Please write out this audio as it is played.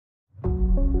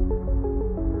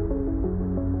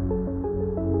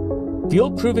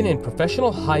Field-proven in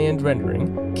professional high-end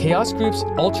rendering, Chaos Group's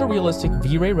ultra-realistic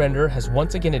V-Ray render has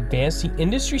once again advanced the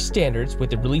industry standards with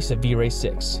the release of V-Ray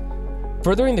 6.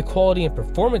 Furthering the quality and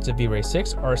performance of V-Ray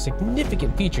 6 are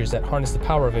significant features that harness the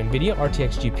power of NVIDIA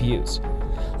RTX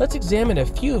GPUs. Let's examine a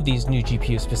few of these new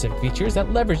GPU-specific features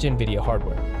that leverage NVIDIA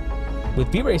hardware. With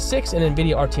V-Ray 6 and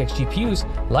NVIDIA RTX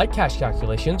GPUs, light cache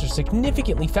calculations are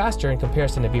significantly faster in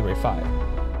comparison to V-Ray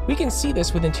 5. We can see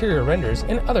this with interior renders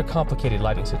and other complicated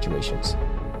lighting situations.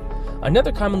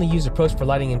 Another commonly used approach for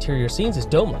lighting interior scenes is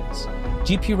dome lights.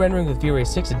 GPU rendering with V-Ray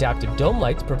 6 adaptive dome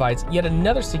lights provides yet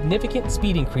another significant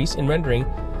speed increase in rendering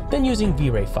than using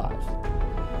V-Ray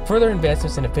 5. Further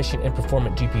advancements in efficient and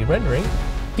performant GPU rendering,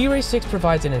 V-Ray 6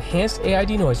 provides an enhanced AI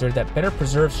denoiser that better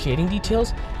preserves shading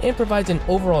details and provides an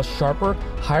overall sharper,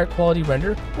 higher quality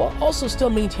render while also still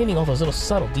maintaining all those little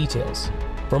subtle details.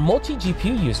 For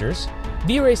multi-GPU users,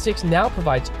 V-Ray 6 now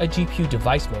provides a GPU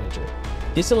device manager.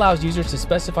 This allows users to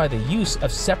specify the use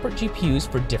of separate GPUs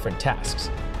for different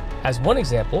tasks. As one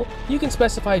example, you can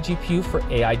specify a GPU for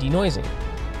AI denoising.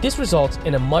 This results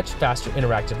in a much faster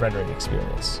interactive rendering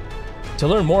experience. To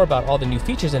learn more about all the new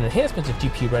features and enhancements of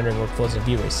GPU rendering workflows in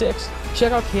V-Ray 6,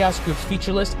 check out Chaos Group's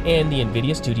feature list and the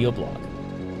NVIDIA Studio blog.